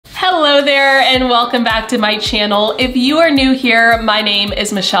Hello there and welcome back to my channel. If you are new here, my name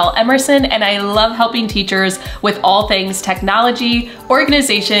is Michelle Emerson and I love helping teachers with all things technology,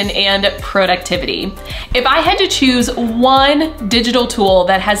 organization, and productivity. If I had to choose one digital tool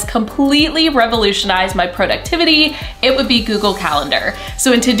that has completely revolutionized my productivity, it would be Google Calendar.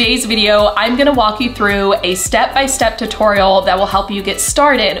 So in today's video, I'm gonna walk you through a step-by-step tutorial that will help you get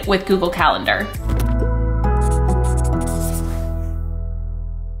started with Google Calendar.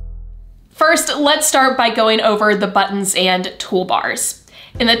 First, let's start by going over the buttons and toolbars.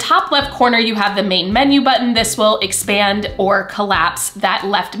 In the top left corner, you have the main menu button. This will expand or collapse that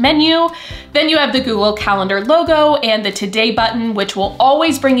left menu. Then you have the Google Calendar logo and the Today button, which will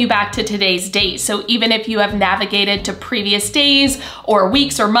always bring you back to today's date. So even if you have navigated to previous days or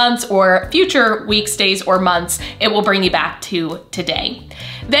weeks or months or future weeks, days, or months, it will bring you back to today.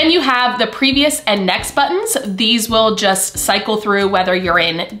 Then you have the previous and next buttons. These will just cycle through whether you're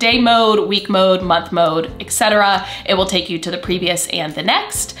in day mode, week mode, month mode, etc. It will take you to the previous and the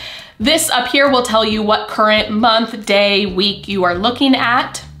next. This up here will tell you what current month, day, week you are looking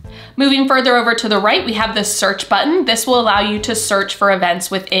at. Moving further over to the right, we have the search button. This will allow you to search for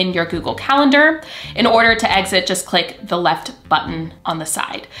events within your Google Calendar. In order to exit, just click the left button on the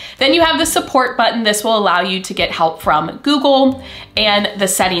side. Then you have the support button. This will allow you to get help from Google, and the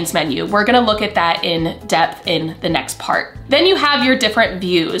settings menu. We're gonna look at that in depth in the next part. Then you have your different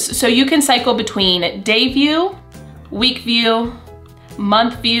views. So you can cycle between day view, week view,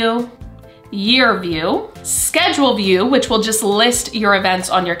 month view, year view, schedule view, which will just list your events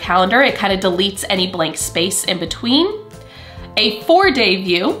on your calendar. It kind of deletes any blank space in between. A 4-day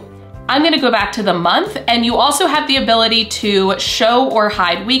view. I'm gonna go back to the month, and you also have the ability to show or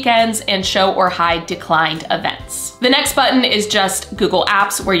hide weekends and show or hide declined events. The next button is just Google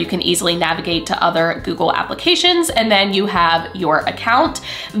Apps, where you can easily navigate to other Google applications, and then you have your account.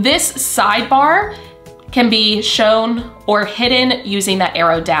 This sidebar can be shown or hidden using that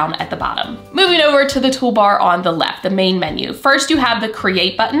arrow down at the bottom. Moving over to the toolbar on the left, the main menu. First, you have the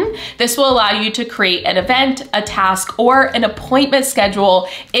Create button. This will allow you to create an event, a task, or an appointment schedule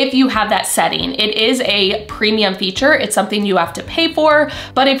if you have that setting. It is a premium feature. It's something you have to pay for,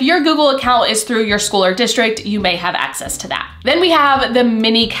 but if your Google account is through your school or district, you may have access to that. Then we have the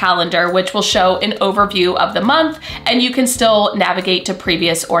mini calendar, which will show an overview of the month, and you can still navigate to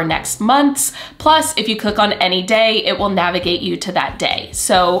previous or next months. Plus, if you click on any day, it will navigate you to that day.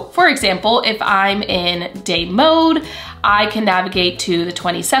 So for example, if I'm in day mode, I can navigate to the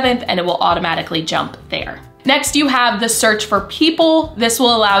 27th and it will automatically jump there. Next, you have the search for people. This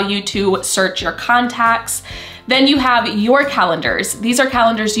will allow you to search your contacts. Then you have your calendars. These are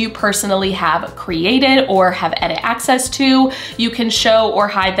calendars you personally have created or have edit access to. You can show or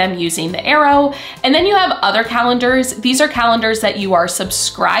hide them using the arrow. And then you have other calendars. These are calendars that you are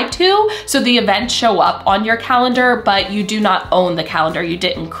subscribed to. So the events show up on your calendar, but you do not own the calendar. You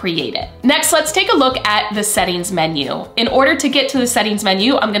didn't create it. Next, let's take a look at the settings menu. In order to get to the settings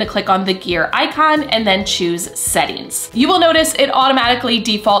menu, I'm gonna click on the gear icon and then choose settings. You will notice it automatically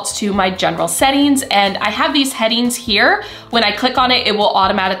defaults to my general settings, and I have these headings here. When I click on it, it will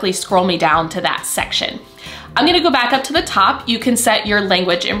automatically scroll me down to that section. I'm gonna go back up to the top. You can set your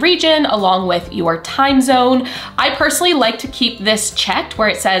language and region along with your time zone. I personally like to keep this checked where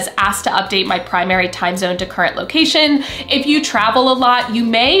it says ask to update my primary time zone to current location. If you travel a lot, you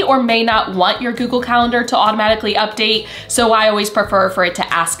may or may not want your Google Calendar to automatically update. So I always prefer for it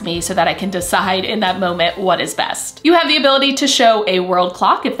to ask me so that I can decide in that moment what is best. You have the ability to show a world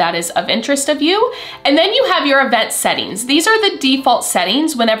clock if that is of interest of you. And then you have your event settings. These are the default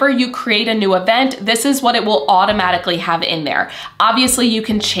settings. Whenever you create a new event, this is what it will automatically have in there. Obviously, you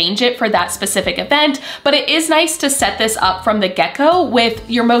can change it for that specific event, but it is nice to set this up from the get-go with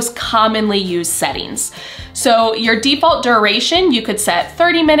your most commonly used settings. So your default duration, you could set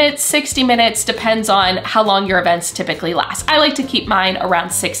 30 minutes, 60 minutes, depends on how long your events typically last. I like to keep mine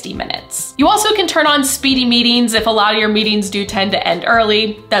around 60 minutes. You also can turn on speedy meetings if a lot of your meetings do tend to end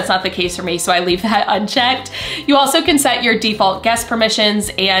early. That's not the case for me, so I leave that unchecked. You also can set your default guest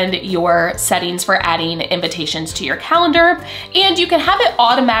permissions and your settings for adding invitations to your calendar. And you can have it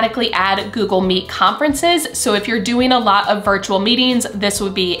automatically add Google Meet conferences. So if you're doing a lot of virtual meetings, this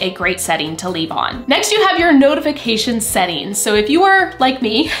would be a great setting to leave on. Next, you have your notification settings. So if you are like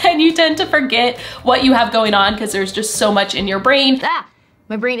me and you tend to forget what you have going on because there's just so much in your brain,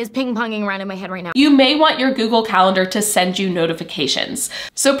 my brain is ping-ponging around in my head right now. You may want your Google Calendar to send you notifications.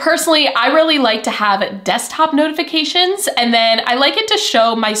 So personally, I really like to have desktop notifications, and then I like it to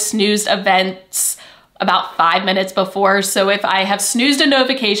show my snoozed events about 5 minutes before. So if I have snoozed a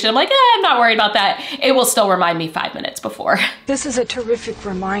notification, I'm like, I'm not worried about that. It will still remind me 5 minutes before. This is a terrific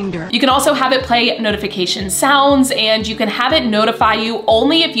reminder. You can also have it play notification sounds, and you can have it notify you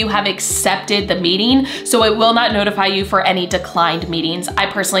only if you have accepted the meeting. So it will not notify you for any declined meetings. I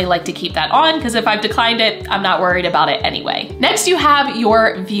personally like to keep that on because if I've declined it, I'm not worried about it anyway. Next, you have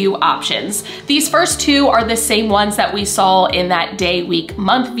your view options. These first two are the same ones that we saw in that day, week,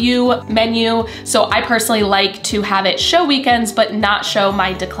 month view menu. So I personally like to have it show weekends, but not show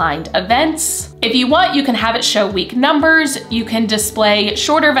my declined events. If you want, you can have it show week numbers. You can display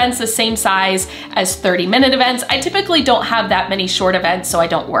short events the same size as 30-minute events. I typically don't have that many short events, so I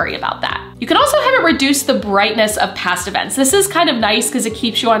don't worry about that. You can also have it reduce the brightness of past events. This is kind of nice because it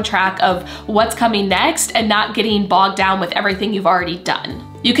keeps you on track of what's coming next and not getting bogged down with everything you've already done.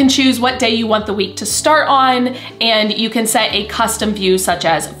 You can choose what day you want the week to start on, and you can set a custom view such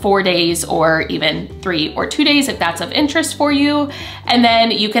as 4 days or even 3 or 2 days if that's of interest for you. And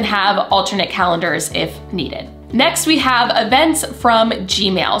then you can have alternate calendars if needed. Next, we have events from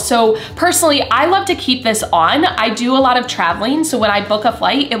Gmail. So personally, I love to keep this on. I do a lot of traveling, so when I book a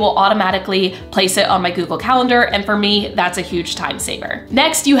flight, it will automatically place it on my Google Calendar, and for me, that's a huge time saver.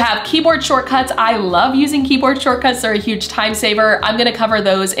 Next, you have keyboard shortcuts. I love using keyboard shortcuts. They're a huge time saver. I'm gonna cover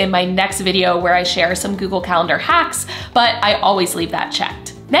those in my next video where I share some Google Calendar hacks, but I always leave that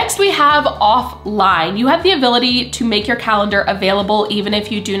checked. Next, we have offline. You have the ability to make your calendar available even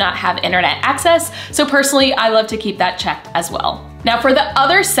if you do not have internet access. So personally, I love to keep that checked as well. Now for the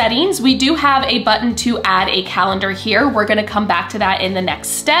other settings, we do have a button to add a calendar here. We're gonna come back to that in the next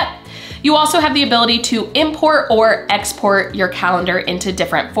step. You also have the ability to import or export your calendar into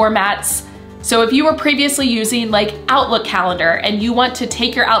different formats. So if you were previously using like Outlook Calendar and you want to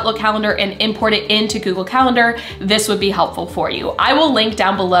take your Outlook Calendar and import it into Google Calendar, this would be helpful for you. I will link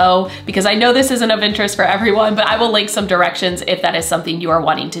down below because I know this isn't of interest for everyone, but I will link some directions if that is something you are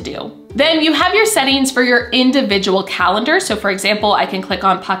wanting to do. Then you have your settings for your individual calendar. So for example, I can click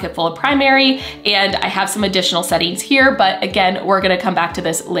on Pocketful Primary and I have some additional settings here, but again, we're gonna come back to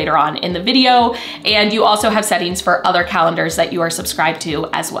this later on in the video. And you also have settings for other calendars that you are subscribed to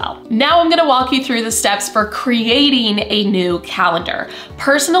as well. Now I'm gonna walk you through the steps for creating a new calendar.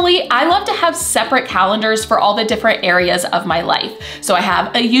 Personally, I love to have separate calendars for all the different areas of my life. So I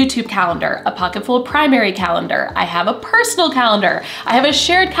have a YouTube calendar, a Pocketful Primary calendar, I have a personal calendar, I have a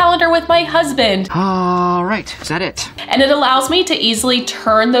shared calendar with my husband. All right, is that it? And it allows me to easily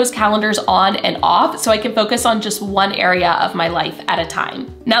turn those calendars on and off so I can focus on just one area of my life at a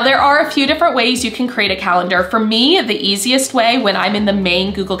time. Now there are a few different ways you can create a calendar. For me, the easiest way when I'm in the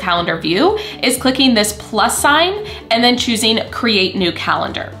main Google Calendar view is clicking this plus sign and then choosing Create New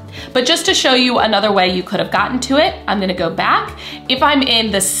Calendar. But just to show you another way you could have gotten to it, I'm gonna go back. If I'm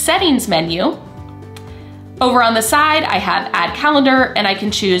in the settings menu, over on the side, I have Add Calendar and I can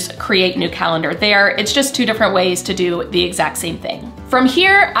choose Create New Calendar there. It's just two different ways to do the exact same thing. From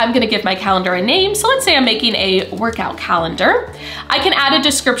here, I'm gonna give my calendar a name. So let's say I'm making a workout calendar. I can add a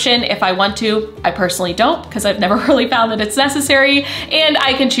description if I want to. I personally don't because I've never really found that it's necessary. And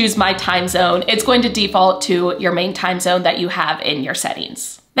I can choose my time zone. It's going to default to your main time zone that you have in your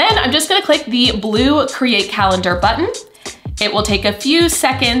settings. Then I'm just gonna click the blue Create Calendar button. It will take a few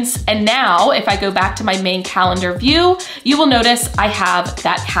seconds, and now if I go back to my main calendar view, you will notice I have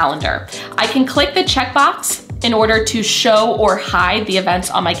that calendar. I can click the checkbox in order to show or hide the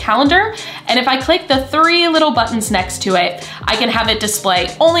events on my calendar, and if I click the 3 little buttons next to it, I can have it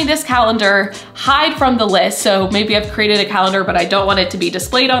display only this calendar, hide from the list, so maybe I've created a calendar but I don't want it to be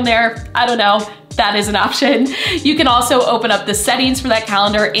displayed on there, I don't know. That is an option. You can also open up the settings for that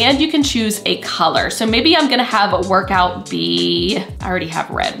calendar and you can choose a color. So maybe I'm gonna have a workout be, I already have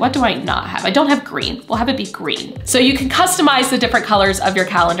red. What do I not have? I don't have green. We'll have it be green. So you can customize the different colors of your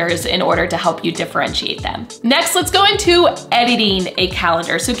calendars in order to help you differentiate them. Next, let's go into editing a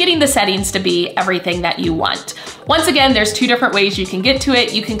calendar. So getting the settings to be everything that you want. Once again, there's 2 different ways you can get to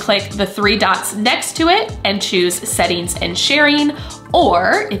it. You can click the 3 dots next to it and choose settings and sharing.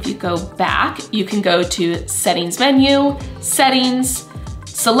 Or if you go back, you can go to settings menu, settings,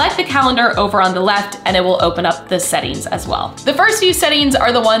 select the calendar over on the left and it will open up the settings as well. The first few settings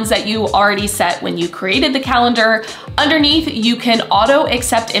are the ones that you already set when you created the calendar. Underneath, you can auto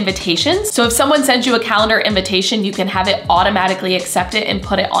accept invitations. So if someone sends you a calendar invitation, you can have it automatically accept it and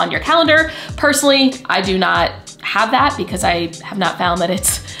put it on your calendar. Personally, I do not have that because I have not found that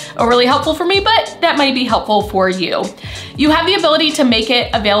it's overly helpful for me, but that might be helpful for you. You have the ability to make it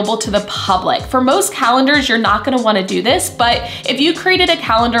available to the public. For most calendars, you're not gonna wanna do this, but if you created a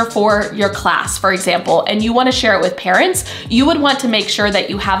calendar for your class, for example, and you wanna share it with parents, you would want to make sure that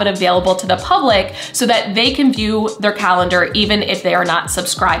you have it available to the public so that they can view their calendar even if they are not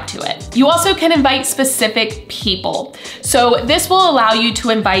subscribed to it. You also can invite specific people. So this will allow you to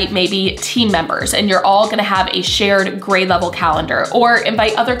invite maybe team members, and you're all gonna have a shared grade level calendar, or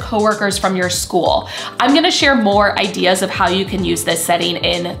invite other coworkers from your school. I'm gonna share more ideas of how you can use this setting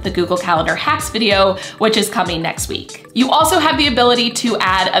in the Google Calendar Hacks video, which is coming next week. You also have the ability to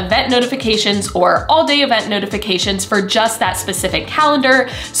add event notifications or all-day event notifications for just that specific calendar.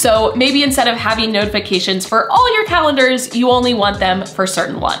 So maybe instead of having notifications for all your calendars, you only want them for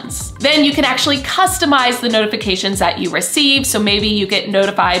certain ones. Then you can actually customize the notifications that you receive. So maybe you get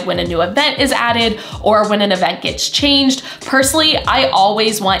notified when a new event is added or when an event gets changed. Personally, I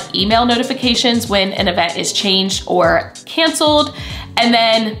always want email notifications when an event is changed or canceled. And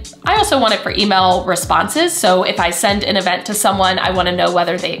then I also want it for email responses. So if I send an event to someone, I want to know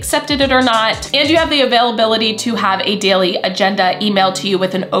whether they accepted it or not. And you have the availability to have a daily agenda emailed to you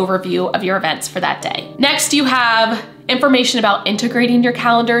with an overview of your events for that day. Next, you have information about integrating your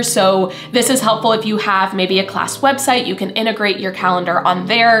calendar. So this is helpful if you have maybe a class website, you can integrate your calendar on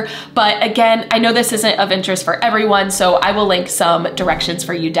there. But again, I know this isn't of interest for everyone, so I will link some directions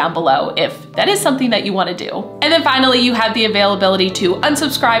for you down below if that is something that you want to do. And then finally, you have the availability to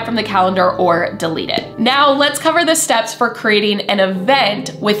unsubscribe from the calendar or delete it. Now let's cover the steps for creating an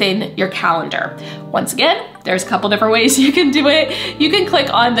event within your calendar. Once again, there's a couple different ways you can do it. You can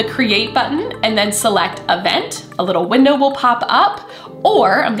click on the Create button and then select Event. A little window will pop up,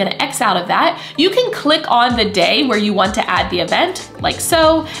 or I'm gonna X out of that. You can click on the day where you want to add the event, like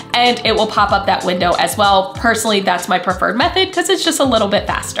so, and it will pop up that window as well. Personally, that's my preferred method because it's just a little bit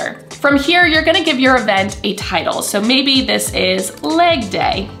faster. From here, you're gonna give your event a title. So maybe this is Leg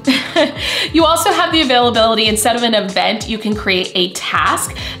Day. You also have the availability, instead of an event, you can create a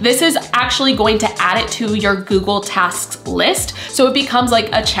task. This is actually going to add it to your Google Tasks list, so it becomes like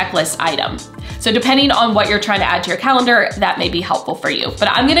a checklist item. So depending on what you're trying to add to your calendar, that may be helpful for you. But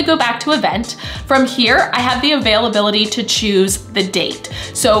I'm gonna go back to event. From here, I have the availability to choose the date.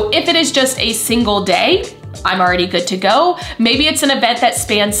 So if it is just a single day, I'm already good to go. Maybe it's an event that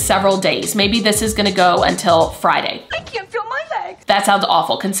spans several days. Maybe this is gonna go until Friday. I can't feel my leg. That sounds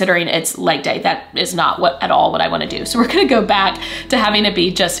awful considering it's leg day. That is not at all what I wanna do. So we're gonna go back to having it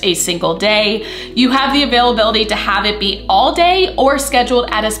be just a single day. You have the availability to have it be all day or scheduled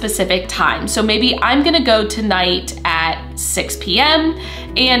at a specific time. So maybe I'm gonna go tonight at 6 p.m.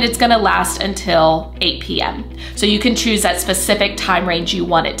 and it's gonna last until 8 p.m. So you can choose that specific time range you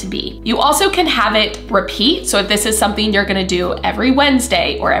want it to be. You also can have it repeat. So if this is something you're gonna do every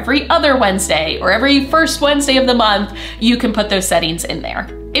Wednesday or every other Wednesday or every first Wednesday of the month, you can put those settings in there.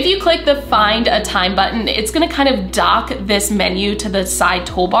 If you click the Find a Time button, it's gonna kind of dock this menu to the side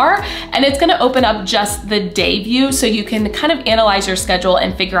toolbar, and it's gonna open up just the day view so you can kind of analyze your schedule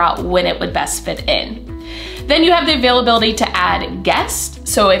and figure out when it would best fit in. Then you have the availability to add guests.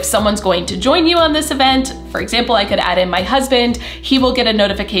 So if someone's going to join you on this event, for example, I could add in my husband, he will get a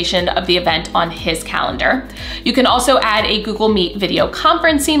notification of the event on his calendar. You can also add a Google Meet video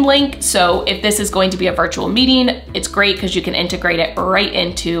conferencing link. So if this is going to be a virtual meeting, it's great because you can integrate it right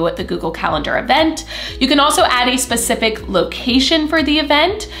into the Google Calendar event. You can also add a specific location for the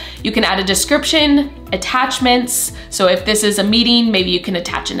event. You can add a description, attachments. So if this is a meeting, maybe you can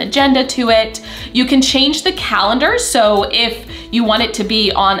attach an agenda to it. You can change the calendar. So if you want it to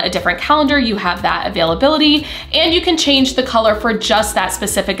be on a different calendar, you have that availability, and you can change the color for just that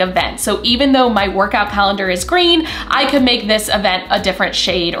specific event. So even though my workout calendar is green, I could make this event a different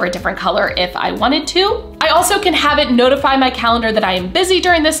shade or a different color if I wanted to. I also can have it notify my calendar that I am busy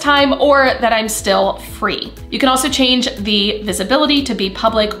during this time or that I'm still free. You can also change the visibility to be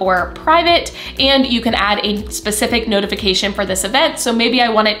public or private, and you can add a specific notification for this event. So maybe I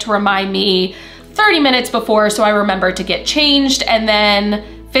want it to remind me 30 minutes before so I remember to get changed, and then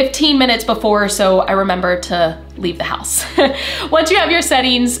 15 minutes before so I remember to leave the house. Once you have your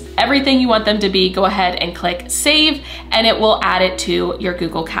settings, everything you want them to be, go ahead and click Save, and it will add it to your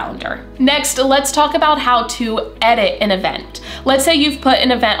Google Calendar. Next, let's talk about how to edit an event. Let's say you've put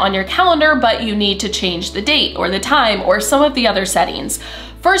an event on your calendar, but you need to change the date or the time or some of the other settings.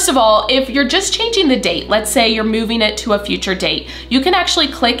 First of all, if you're just changing the date, let's say you're moving it to a future date, you can actually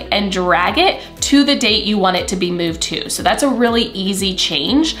click and drag it to the date you want it to be moved to. So that's a really easy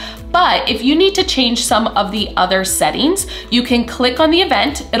change. But if you need to change some of the other settings, you can click on the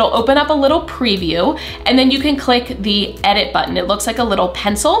event, it'll open up a little preview, and then you can click the edit button. It looks like a little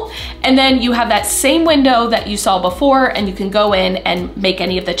pencil, and then you have that same window that you saw before, and you can go in and make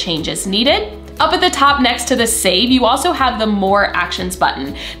any of the changes needed. Up at the top next to the save, you also have the more actions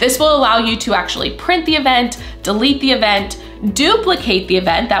button. This will allow you to actually print the event, delete the event, duplicate the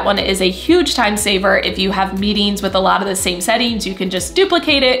event. That one is a huge time saver. If you have meetings with a lot of the same settings, you can just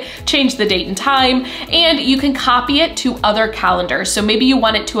duplicate it, change the date and time, and you can copy it to other calendars. So maybe you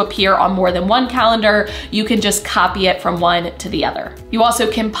want it to appear on more than one calendar, you can just copy it from one to the other. You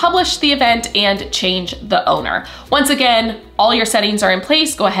also can publish the event and change the owner. Once again, all your settings are in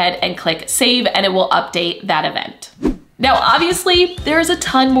place, go ahead and click save and it will update that event. Now, obviously, there's a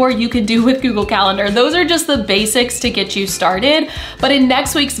ton more you can do with Google Calendar. Those are just the basics to get you started. But in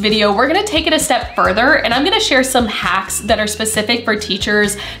next week's video, we're gonna take it a step further and I'm gonna share some hacks that are specific for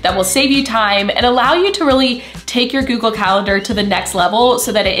teachers that will save you time and allow you to really take your Google Calendar to the next level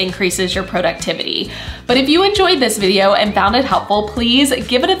so that it increases your productivity. But if you enjoyed this video and found it helpful, please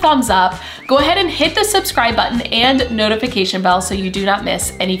give it a thumbs up. Go ahead and hit the subscribe button and notification bell so you do not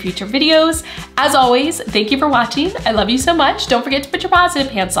miss any future videos. As always, thank you for watching. I love you so much. Don't forget to put your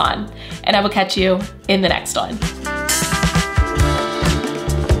positive pants on, and I will catch you in the next one.